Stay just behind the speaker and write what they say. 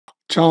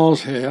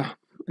Charles here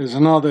is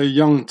another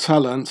young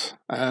talent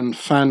and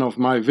fan of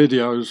my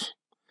videos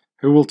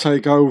who will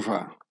take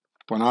over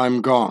when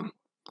I'm gone.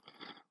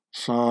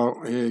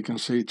 So here you can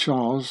see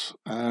Charles,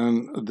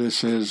 and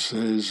this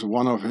is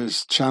one of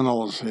his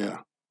channels here,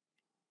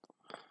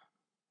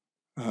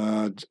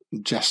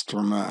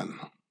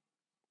 Jezterman.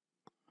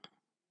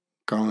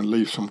 Go and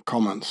leave some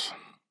comments.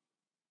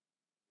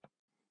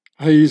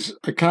 He's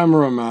a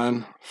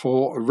cameraman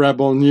for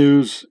Rebel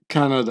News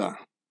Canada,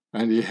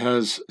 and he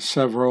has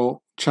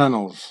several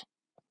channels.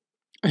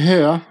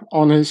 Here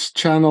on his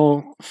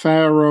channel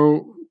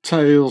Pharaoh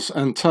Tales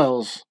and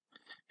Tells,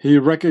 he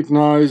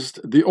recognized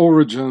the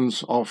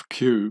origins of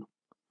Q,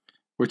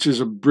 which is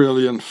a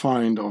brilliant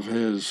find of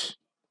his,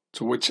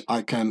 to which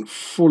I can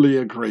fully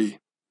agree.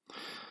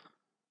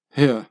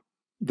 Here,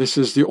 this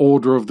is the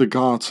order of the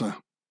Garter,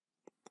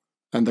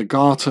 and the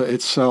Garter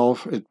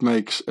itself, it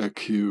makes a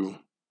Q.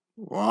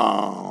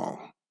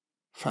 Wow,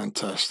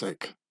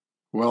 fantastic.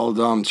 Well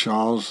done,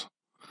 Charles.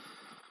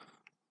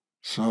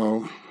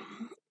 So,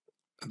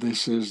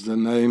 this is the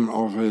name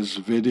of his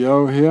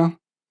video here.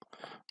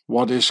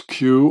 What is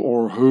Q,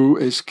 or who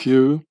is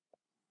Q?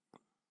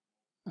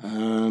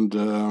 And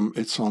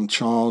it's on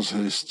Charles,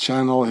 his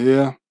channel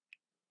here.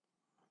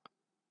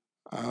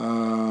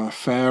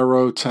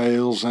 Pharaoh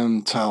Tales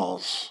and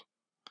Tells.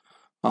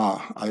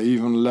 I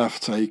even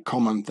left a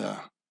comment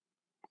there.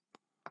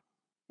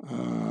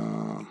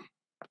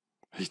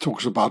 He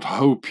talks about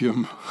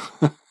hopium.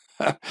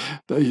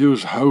 They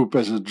use hope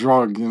as a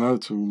drug, you know,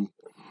 to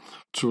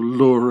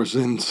lure us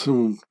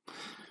into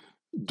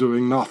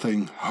doing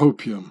nothing.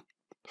 Hopium.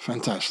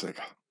 Fantastic.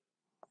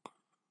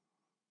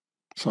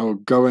 So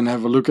go and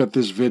have a look at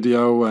this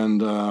video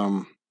and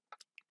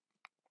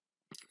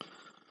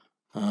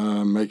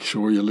make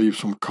sure you leave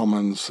some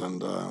comments,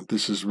 and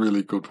this is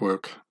really good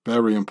work,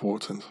 very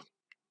important.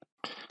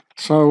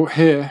 So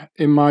here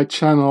in my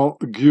channel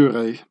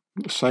G.I.U.R.E.H,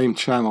 same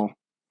channel,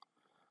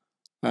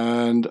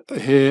 and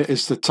here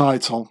is the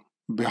title: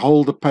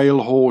 Behold the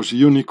pale horse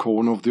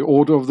unicorn of the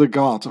Order of the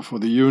Garter for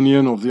the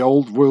union of the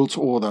old world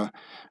order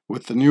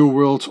with the new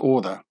world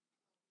order,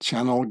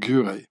 channel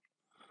G.I.U.R.E.H.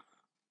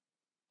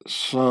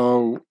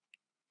 So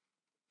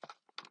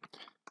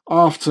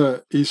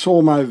after he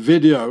saw my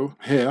video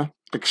here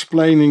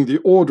explaining the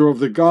Order of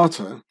the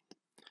Garter,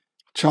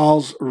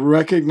 Charles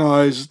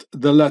recognized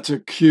the letter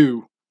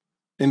Q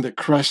in the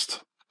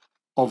crest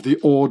of the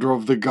Order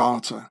of the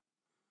Garter.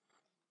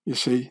 You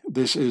see,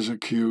 this is a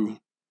Q.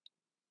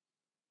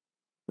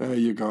 There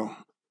you go.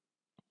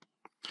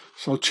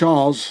 So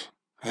Charles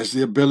has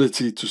the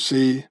ability to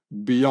see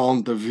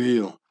beyond the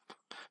veil.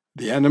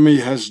 The enemy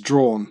has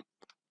drawn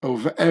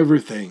over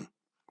everything,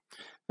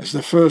 as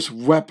the first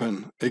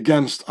weapon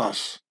against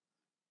us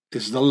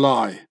is the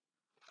lie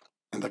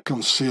and the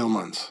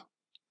concealment.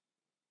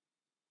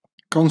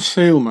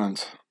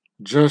 Concealment,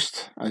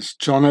 just as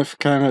John F.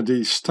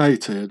 Kennedy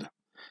stated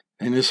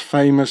in his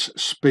famous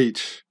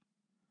speech,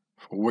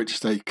 for which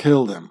they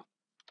killed him.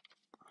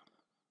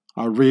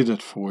 I read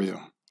it for you.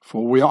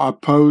 For we are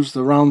opposed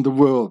around the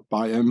world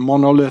by a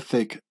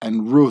monolithic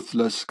and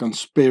ruthless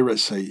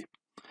conspiracy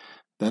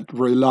that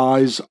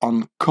relies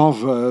on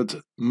covert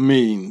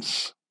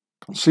means,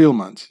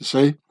 concealment, you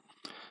see,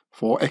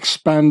 for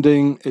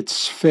expanding its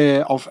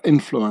sphere of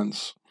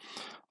influence,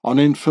 on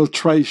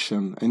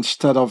infiltration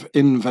instead of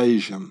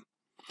invasion,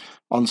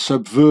 on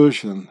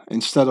subversion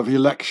instead of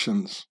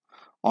elections,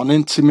 on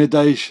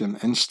intimidation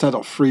instead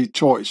of free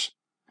choice.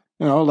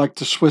 You know, like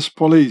the Swiss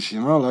police,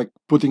 you know, like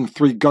putting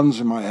 3 guns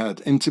in my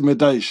head,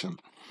 intimidation.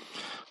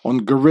 On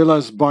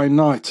guerrillas by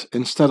night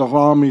instead of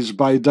armies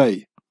by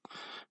day.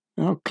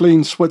 You know,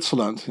 clean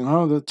Switzerland, you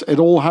know, that it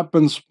all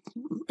happens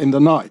in the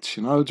night,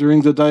 you know,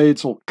 during the day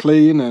it's all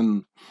clean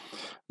and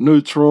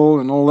neutral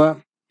and all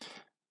that.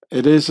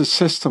 It is a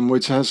system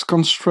which has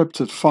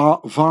conscripted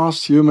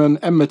vast human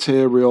and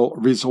material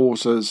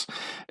resources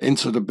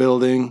into the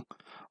building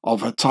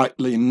of a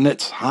tightly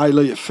knit,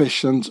 highly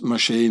efficient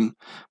machine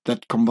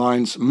that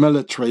combines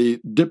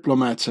military,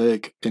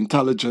 diplomatic,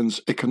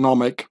 intelligence,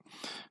 economic,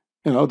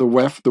 you know, the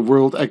WEF, the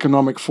World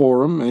Economic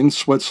Forum in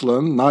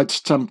Switzerland, Knights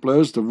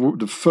Templars,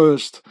 the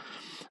first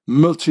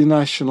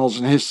multinationals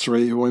in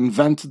history who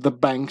invented the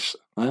banks.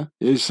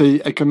 You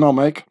see,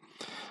 economic,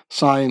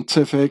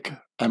 scientific,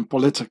 and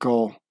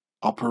political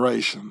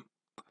operation.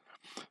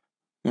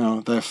 You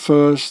know, their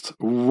first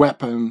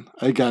weapon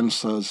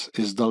against us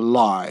is the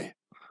lie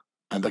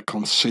and the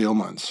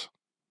concealment,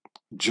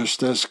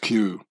 just as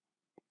Q.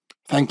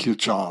 Thank you,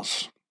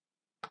 Charles.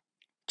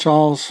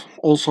 Charles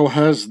also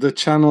has the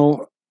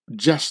channel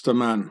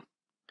Jezterman,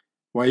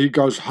 where he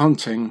goes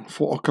hunting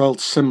for occult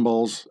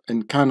symbols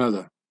in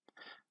Canada,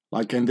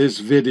 like in this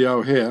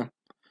video here,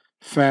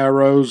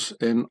 Pharaohs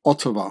in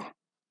Ottawa.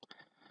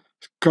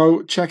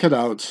 Go check it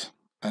out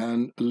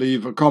and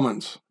leave a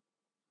comment.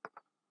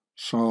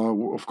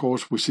 So of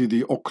course we see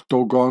the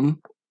octagon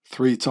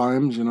 3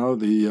 times, you know,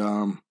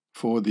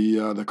 for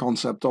the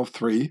concept of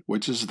 3,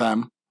 which is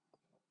them.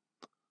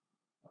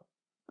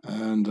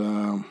 And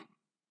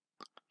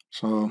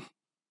so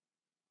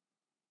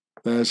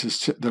There's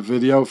the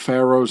video,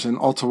 Pharaohs in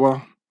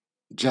Ottawa,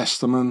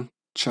 Jezterman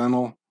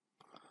channel.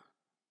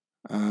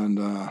 And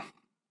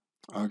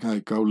okay,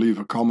 go leave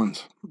a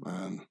comment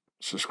and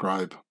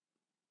subscribe.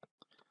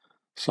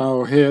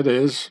 So here it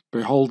is.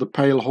 Behold the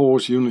pale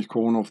horse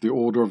unicorn of the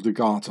Order of the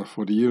Garter,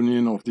 for the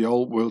union of the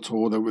old world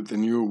order with the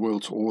new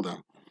world order.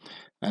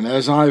 And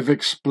as I've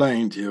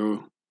explained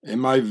you in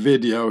my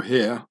video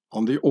here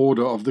on the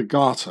Order of the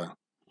Garter,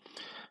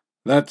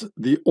 that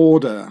the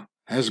order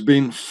has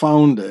been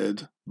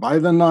founded by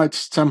the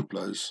Knights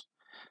Templars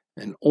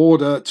in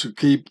order to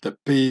keep the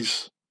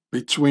peace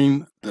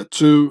between the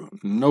two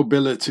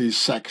nobility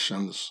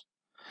sections,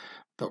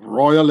 the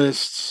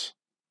Royalists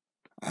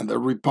and the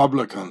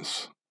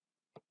Republicans.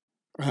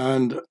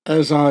 And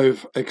as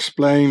I've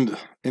explained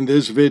in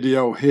this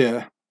video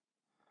here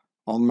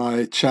on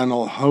my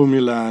channel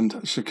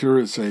Homeland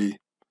Security,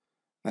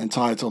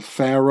 entitled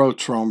Pharaoh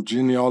Trump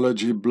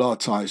Genealogy Blood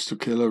Ties to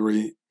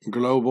Hillary,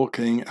 Global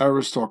King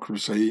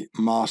Aristocracy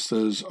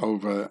Masters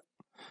over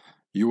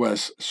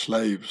US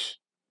Slaves,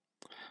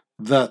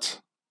 that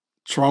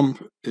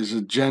Trump is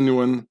a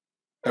genuine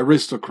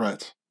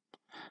aristocrat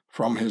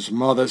from his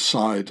mother's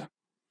side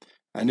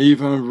and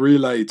even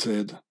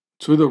related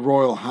to the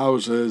royal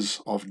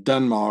houses of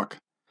Denmark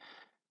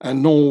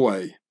and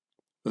Norway,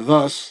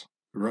 thus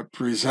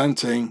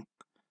representing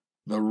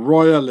the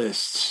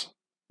royalists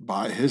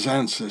by his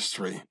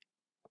ancestry.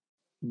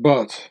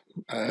 But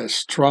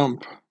as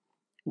Trump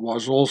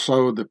was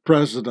also the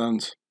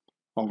president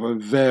of a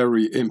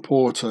very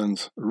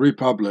important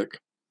republic,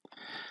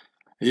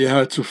 he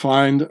had to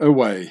find a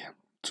way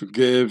to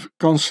give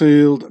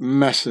concealed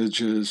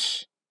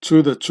messages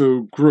to the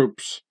two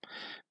groups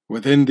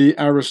within the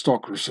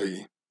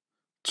aristocracy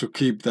to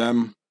keep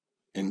them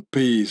in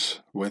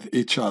peace with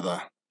each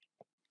other.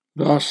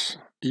 Thus,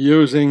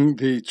 using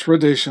the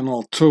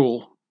traditional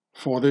tool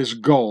for this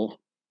goal,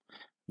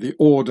 the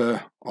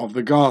Order of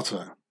the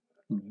Garter,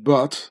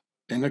 but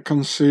in a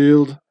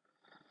concealed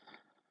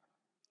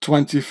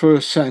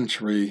 21st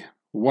century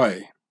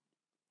way,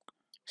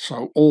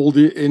 so all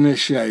the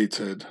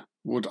initiated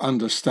would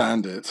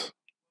understand it.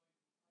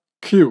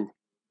 Q,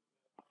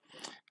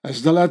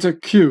 as the letter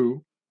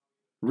Q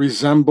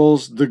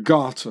resembles the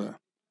Garter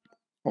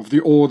of the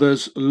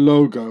Order's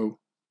logo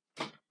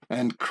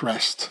and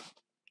crest,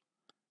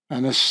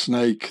 and a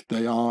snake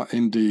they are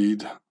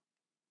indeed.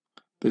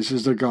 This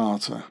is the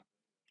Garter.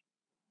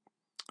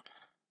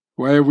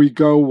 Where we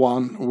go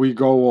one, we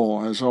go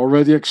all. As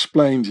already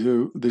explained to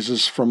you, this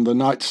is from the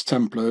Knights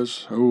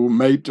Templars who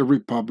made the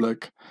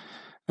Republic,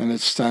 and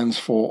it stands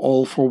for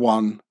all for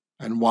one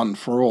and one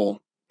for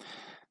all,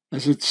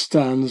 as it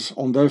stands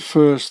on their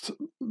first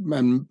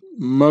and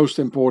most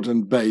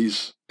important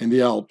base in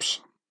the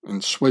Alps,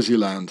 in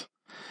Swaziland,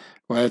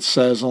 where it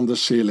says on the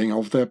ceiling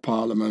of their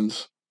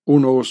parliament,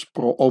 Unus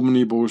pro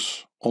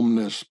omnibus,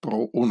 omnes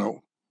pro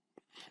uno,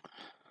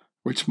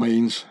 which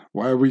means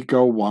where we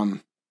go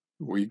one,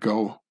 we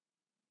go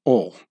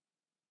all.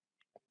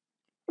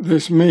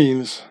 This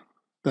means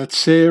that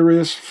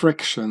serious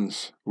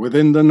frictions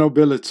within the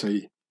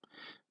nobility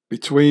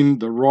between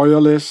the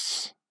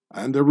Royalists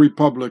and the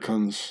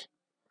Republicans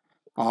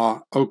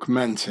are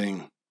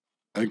augmenting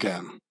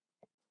again,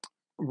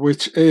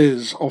 which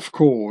is, of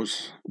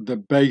course, the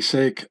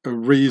basic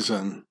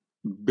reason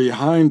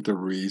behind the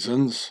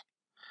reasons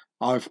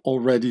I've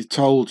already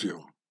told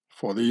you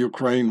for the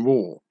Ukraine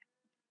war,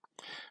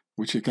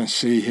 which you can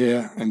see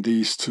here in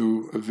these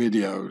two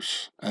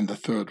videos and the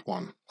third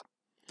one.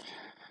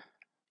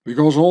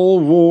 Because all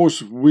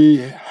wars we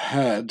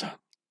had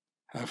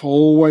have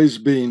always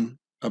been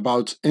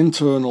about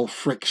internal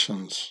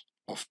frictions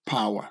of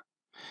power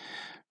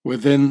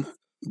within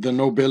the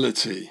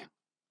nobility,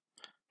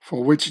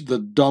 for which the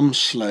dumb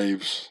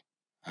slaves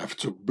have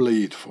to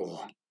bleed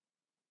for.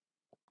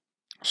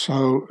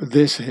 So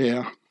this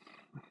here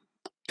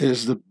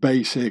is the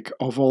basic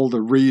of all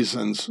the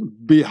reasons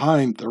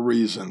behind the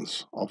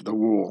reasons of the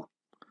war.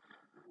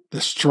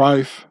 The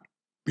strife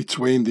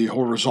between the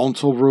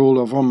horizontal rule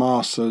of our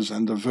masters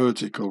and the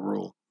vertical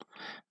rule.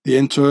 The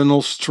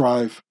internal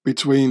strife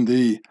between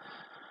the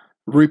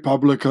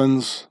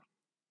Republicans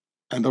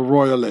and the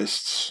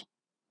Royalists.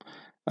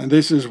 And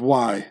this is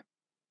why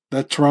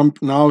that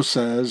Trump now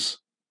says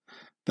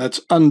that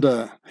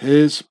under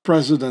his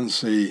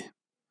presidency,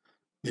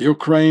 the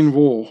Ukraine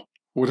war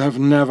would have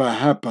never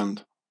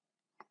happened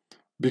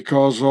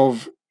because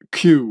of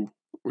Q,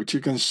 which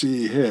you can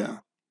see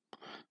here,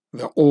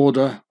 the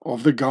Order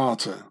of the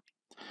Garter,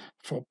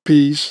 for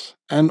peace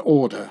and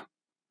order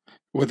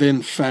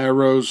within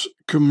Pharaoh's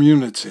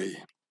community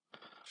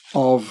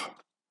of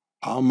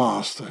our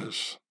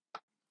masters.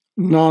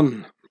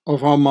 None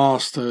of our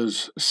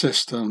masters'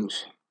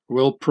 systems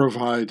will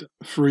provide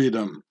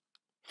freedom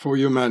for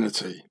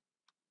humanity.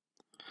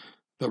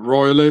 The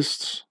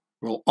Royalists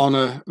will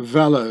honor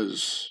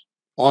valors,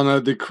 honor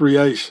the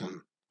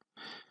creation,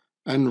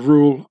 and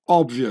rule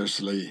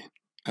obviously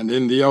and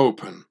in the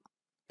open,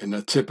 in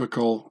a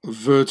typical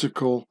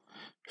vertical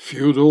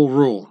feudal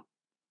rule,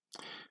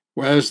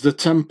 whereas the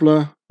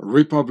Templar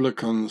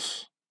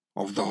Republicans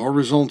of the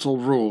horizontal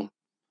rule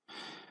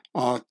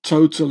are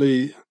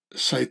totally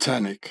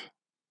satanic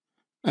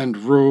and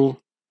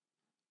rule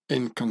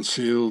in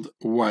concealed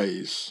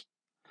ways.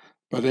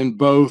 But in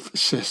both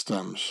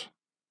systems,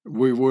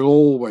 we will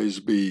always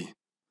be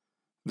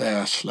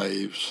their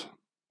slaves.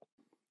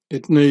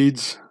 It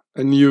needs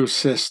a new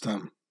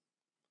system,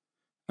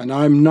 and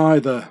I'm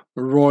neither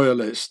a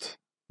royalist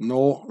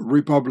nor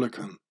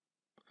Republican.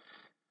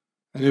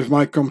 And if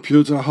my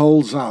computer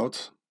holds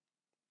out,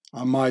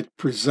 I might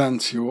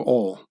present you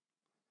all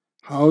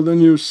how the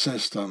new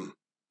system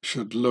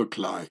should look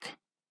like.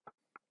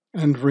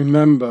 And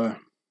remember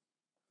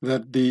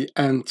that the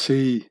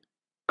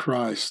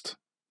Antichrist,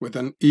 with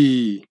an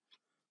E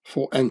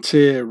for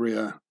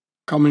anterior,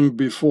 coming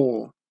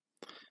before,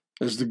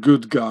 is the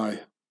good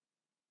guy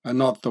and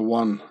not the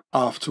one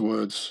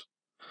afterwards,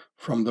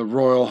 from the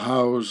royal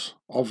house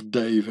of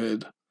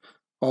David,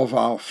 of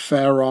our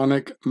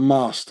pharaonic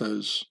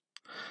masters,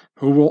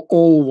 who will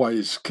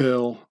always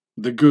kill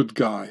the good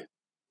guy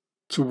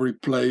to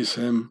replace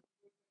him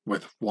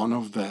with one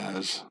of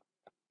theirs,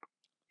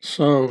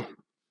 so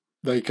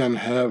they can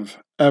have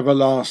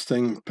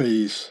everlasting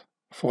peace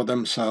for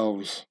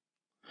themselves,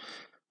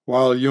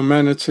 while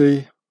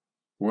humanity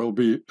will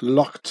be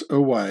locked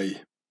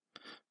away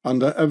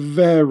under a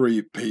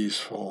very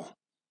peaceful,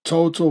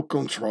 total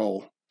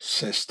control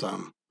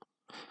system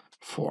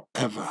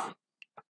forever.